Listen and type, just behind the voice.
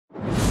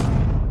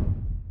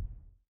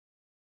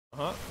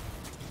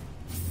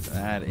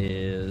That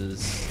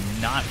is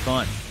not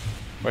fun.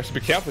 We have to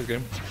be careful with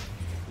him.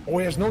 Oh,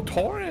 he has no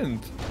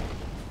torrent.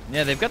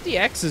 Yeah, they've got the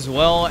X as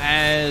well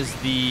as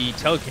the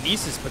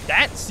telekinesis, but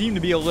that seemed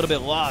to be a little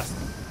bit lost.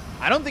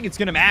 I don't think it's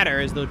going to matter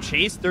as they'll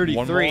chase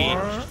 33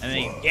 and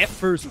they get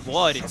first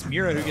blood. It's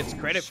Mira who gets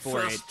credit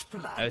for it.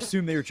 I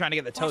assume they were trying to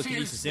get the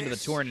telekinesis into the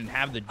torrent and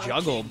have the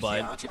juggle,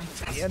 but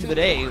at the end of the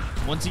day,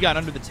 once he got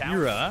under the tower,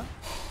 Mira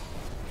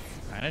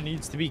kind of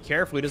needs to be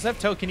careful. He does have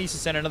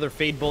telekinesis and another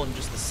Fade Bolt in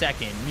just a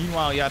second.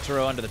 Meanwhile,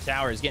 Yatoro under the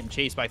tower is getting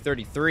chased by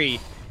 33,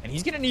 and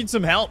he's going to need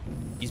some help.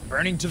 He's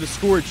burning to the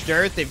scorched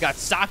earth. They've got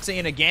Soxa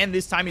in again.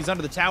 This time he's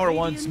under the tower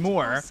once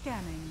more.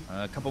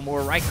 A couple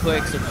more right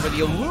clicks for the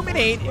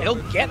Illuminate. He'll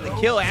get the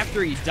kill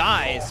after he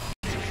dies.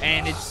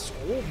 And it's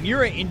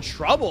Mira in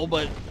trouble,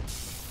 but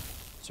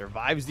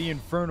survives the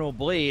Infernal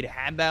Blade.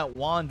 Had that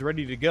wand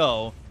ready to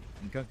go.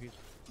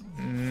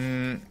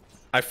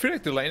 I feel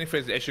like the laning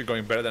phase is actually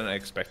going better than I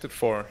expected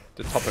for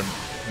the top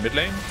and mid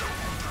lane.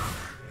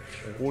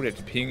 Oh, that's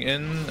ping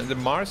in. And the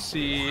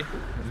Marcy, a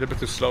little bit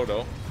too slow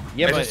though.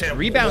 Yeah, but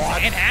rebounds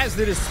and has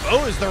the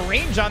dispose. The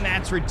range on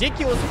that's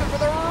ridiculous. Looking for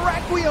the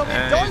Requiem.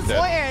 It does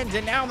land,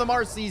 and now the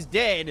Marcy's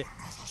dead.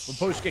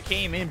 Leposhka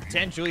came in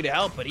potentially to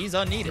help, but he's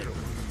unneeded.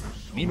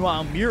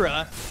 Meanwhile,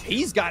 Mira,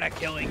 he's got a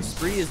killing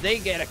spree as they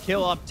get a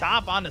kill up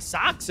top on the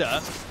Soxa,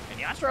 and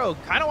Yatoro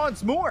kind of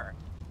wants more.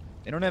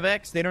 They don't have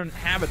X, they don't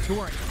have a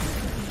torrent.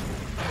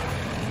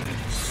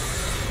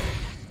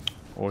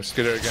 Oh,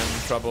 Skitter again in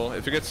trouble.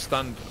 If he gets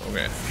stunned,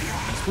 okay.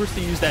 He's forced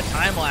to use that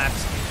time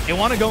lapse. They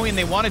want to go in,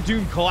 they want to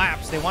Doom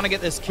collapse, they want to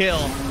get this kill.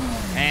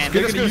 And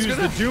they're going to use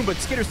the Doom, but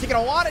Skitter's taking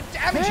a lot of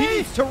damage. He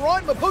needs to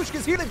run.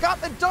 Maposhka's here, they've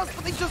got the dust,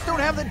 but they just don't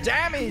have the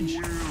damage.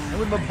 And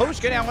with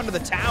Maposhka now under the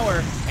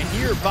tower and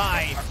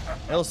nearby,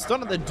 they'll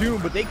stun at the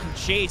Doom, but they can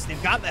chase.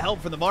 They've got the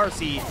help from the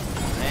Marcy.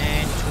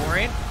 And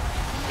Torrent,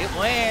 it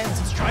lands.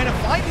 He's trying to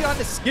find it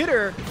onto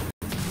Skitter.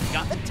 He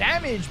got the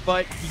damage,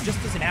 but he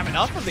just doesn't have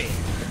enough of it.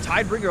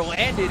 Tidebringer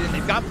landed, and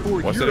they've got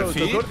 4 heroes.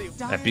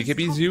 That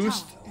BKB is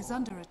used.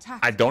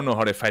 I don't know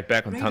how they fight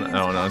back on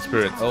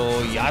Spirit.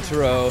 Oh,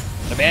 Yatoro,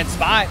 the bad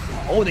spot.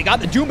 Oh, they got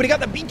the Doom, but he got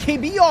the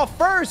BKB off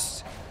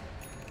first.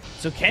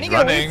 So can he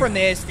get away from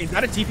this? They've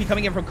got a TP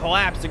coming in from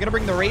Collapse. They're going to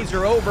bring the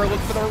Razor over,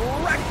 look for the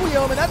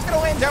Requiem, and that's going to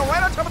land down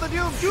right on top of the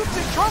Doom. Doom's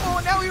in trouble,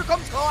 and now here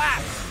comes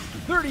Collapse.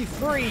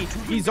 33,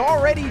 he's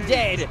already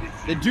dead.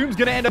 The Doom's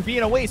going to end up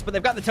being a waste, but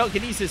they've got the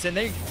telekinesis, and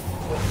they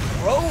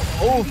throw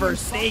over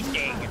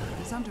Snaking.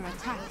 Under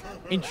attack.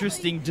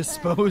 Interesting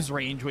dispose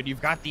range when you've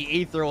got the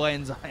Aether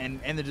Lens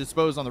and the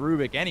dispose on the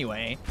Rubik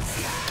anyway.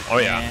 Oh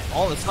yeah. And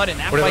all of a sudden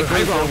that fight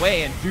goes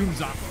away and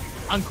Doom's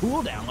on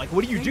cooldown. Like,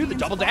 what do? The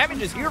double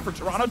damage is here for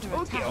Toronto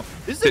Tokyo.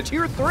 This is a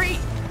tier 3.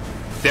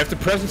 They have the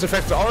presence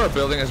effect aura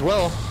building as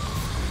well.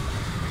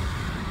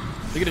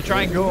 They're gonna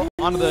try and go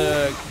onto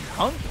the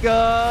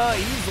Kunkka.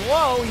 He's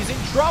low. He's in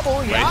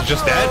trouble. He's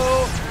just dead.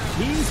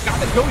 He's got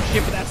the ghost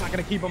ship, but that's not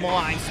gonna keep him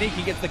alive.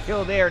 Snaky gets the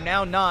kill there.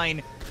 Now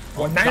 9.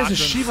 Well, that is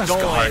a Shiva's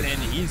guard.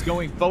 And he's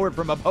going forward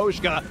from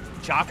Maposhka.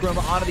 Chakram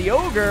onto the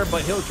Ogre,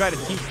 but he'll try to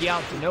TP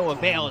out to no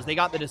avail as they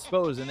got the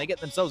dispose, and they get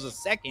themselves a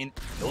second.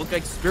 It looked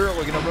like Spirit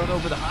were going to run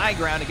over the high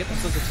ground and get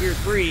themselves a tier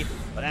 3,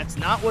 but that's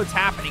not what's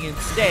happening.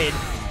 Instead,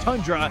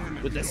 Tundra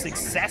with a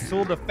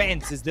successful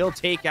defense as they'll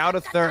take out a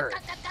 3rd.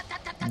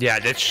 Yeah,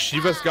 that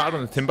Shiva's guard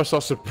on the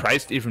Timbersaw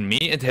surprised even me.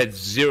 It had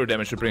 0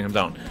 damage to bring him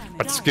down,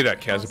 but Skitter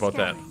cares about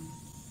that.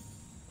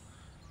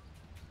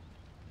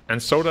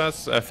 And so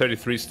does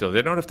 33 still.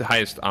 They don't have the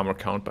highest armor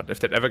count, but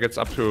if that ever gets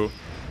up to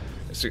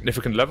a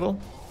significant level,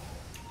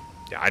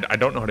 yeah, I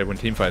don't know how they win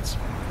teamfights.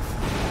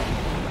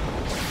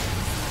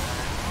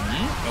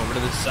 Over to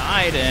the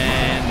side,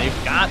 and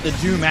they've got the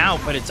Doom out,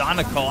 but it's on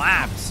a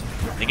Collapse.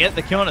 They get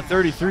the kill on a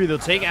 33. They'll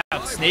take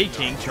out Snake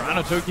King.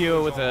 Toronto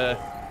Tokyo with a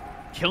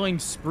killing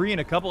spree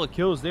and a couple of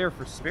kills there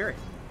for Spirit.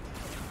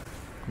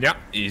 Yeah,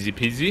 easy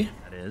peasy.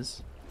 That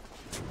is.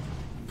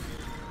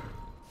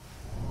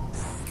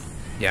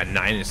 Yeah,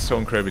 9 is so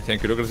incredibly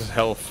tanky. Look at his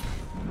health.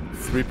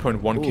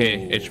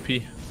 3.1k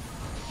HP.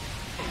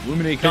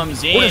 Illuminate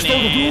comes in,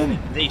 and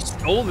they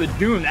stole the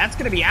Doom. That's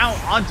going to be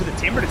out onto the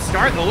Timber to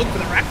start. They'll look for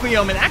the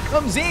Requiem, and that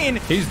comes in.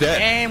 He's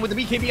dead. And with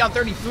the BKB on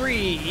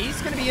 33,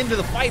 he's going to be into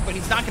the fight, but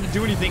he's not going to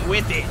do anything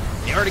with it.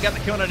 They already got the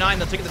kill on a 9.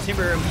 They'll take the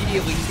Timber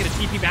immediately. He's going to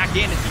TP back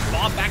in, and he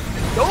bombed back.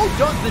 So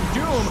does the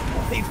Doom.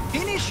 They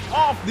finish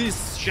off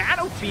this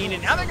Shadow Fiend,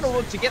 and now they're going to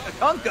look to get the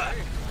Kunkka.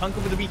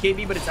 Kunkka with the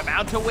BKB, but it's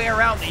about to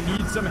wear out. They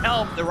need some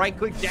help. The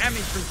right-click damage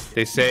from...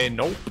 They say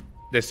nope.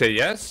 They say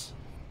yes.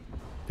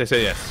 They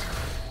say yes.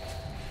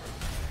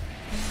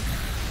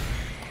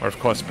 Or of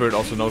course, Spirit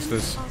also knows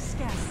this.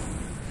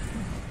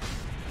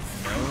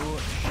 No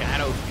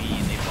Shadow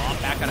Fiend. They fall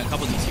back on a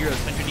couple of these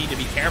heroes. Tundra need to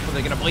be careful.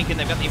 They're going to blink in.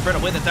 They've got the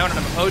Infernal Blade that's down on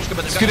a Maposhka,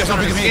 but they've got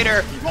the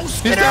Skitter. Oh,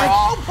 Skitter!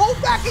 Oh,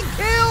 pulled back and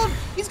killed!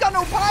 He's got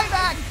no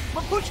buyback!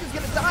 Maposhka's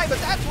going to die, but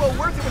that's well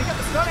worth it when he got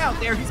the stun out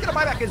there. He's going to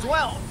buy back as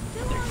well.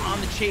 They're on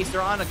the chase.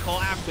 They're on a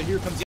Collapse, but here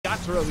comes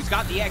Yatoro. He's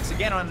got the X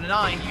again on the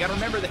 9. You got to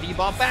remember that he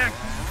bought back.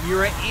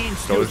 Mira in.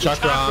 Steals the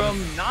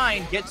Chakram.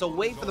 9 gets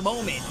away for the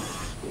moment.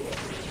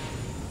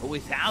 But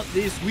without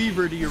this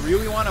Weaver, do you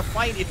really want to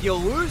fight? If you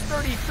lose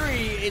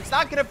 33, it's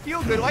not going to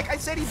feel good. Like I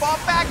said, he bought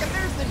back, and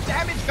there's the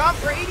damage gone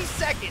for 80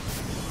 seconds.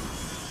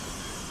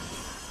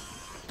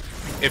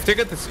 If they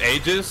get this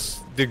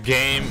Aegis, the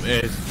game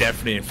is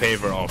definitely in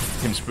favor of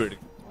Team Spirit.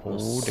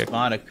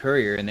 Spot a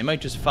courier, and they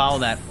might just follow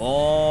that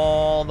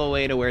all the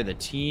way to where the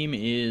team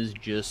is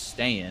just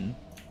staying.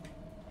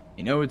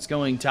 They know it's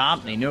going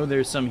top. They know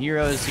there's some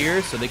heroes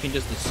here, so they can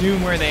just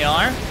assume where they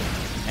are.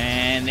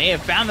 And they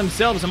have found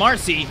themselves a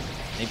Marcy.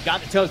 They've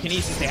got the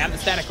telekinesis. They have the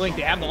static link.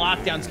 They have the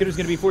lockdown. Skitter's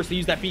going to be forced to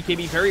use that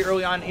BKB very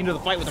early on into the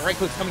fight with the right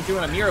clicks coming through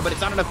on Amira, but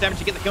it's not enough damage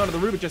to get the kill into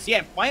the Rubik just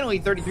yet. Finally,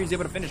 33 is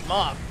able to finish him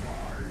off.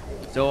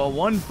 So a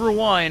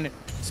 1-for-1.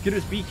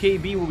 Skitter's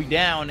BKB will be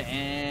down,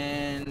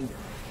 and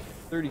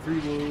 33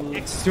 will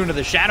X into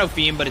the Shadow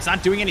Fiend, but it's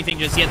not doing anything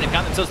just yet. They've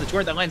got themselves the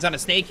turret that lands on a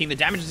Snake King. The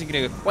damage isn't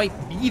going to quite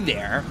be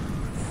there.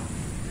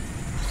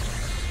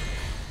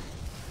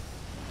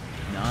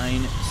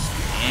 9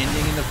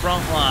 standing in the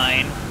front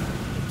line.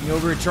 Looking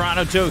over at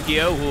Toronto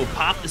Tokyo, who will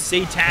pop the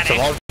Satanic. It's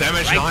a lot of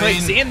damage, right 9.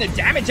 clicks in, the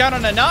damage out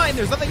on a 9.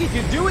 There's nothing he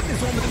can do with this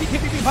one, but the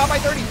BKB being popped by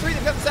 33.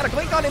 They've got the static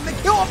link on him. They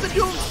kill off the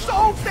Doom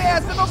so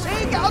fast, and they'll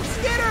take out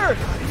Skitter.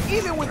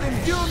 Even with him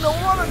Doom, they'll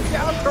run him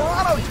down.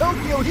 Toronto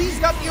Tokyo, he's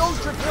got the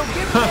ultra kill.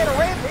 Give him a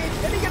rampage.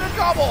 Can he get a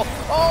double?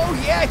 Oh,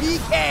 yeah, he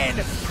can.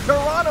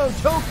 Toronto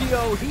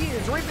Tokyo, he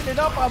is ripping it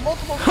up on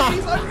multiple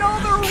cities.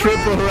 Another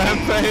Triple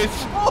rampage.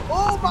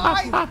 Oh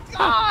my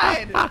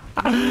God!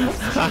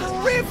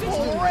 Triple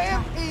rampage.